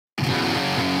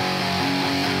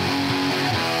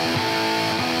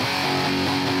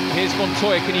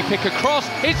Montoya, can he pick a cross?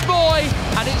 It's Boy,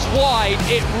 and it's wide.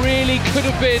 It really could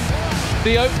have been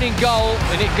the opening goal,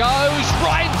 and it goes.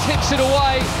 Ryan tips it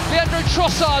away. Leandro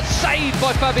Trossard saved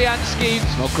by Fabianski.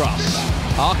 Snodgrass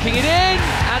arcing it in,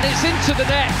 and it's into the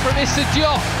net from Issa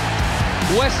Diop.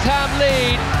 West Ham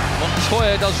lead.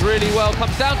 Montoya does really well,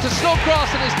 comes down to Snodgrass,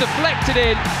 and it's deflected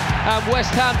in, and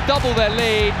West Ham double their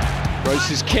lead.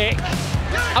 Gross's kick,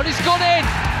 and it's gone in.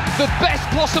 The best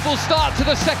possible start to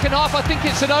the second half. I think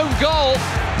it's an own goal.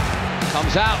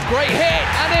 Comes out, great hit,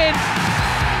 and in.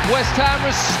 West Ham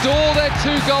restore their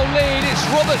 2-goal lead. It's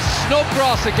Robert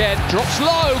Snodgrass again. Drops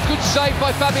low, good save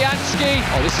by Fabianski.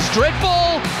 Oh, this is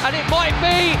dreadful, and it might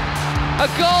be a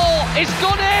goal. It's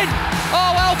gone in.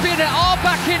 Oh, Albion are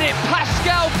back in it.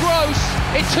 Pascal Gross.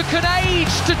 It took an age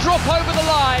to drop over the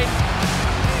line.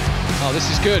 Oh,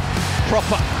 this is good.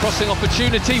 Proper crossing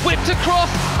opportunity. Whipped across.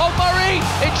 Oh, Murray.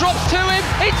 It drops to him.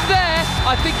 It's there.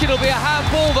 I think it'll be a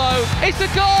handball, though. It's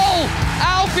a goal.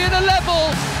 Albion are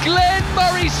level. Glenn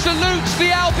Murray salutes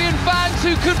the Albion fans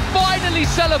who can finally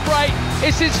celebrate.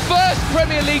 It's his first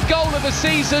Premier League goal of the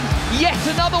season. Yet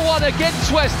another one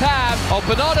against West Ham. Oh,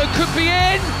 Bernardo could be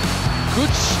in.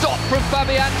 Good stop from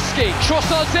Fabianski.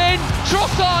 Trossard's in.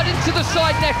 Trossard into the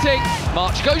side netting.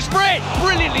 March goes for it.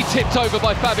 Brilliantly tipped over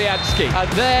by Fabianski. And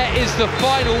there is the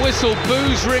final whistle.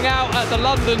 Boos ring out at the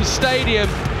London Stadium.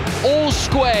 All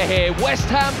square here. West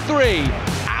Ham 3,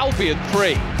 Albion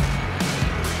 3.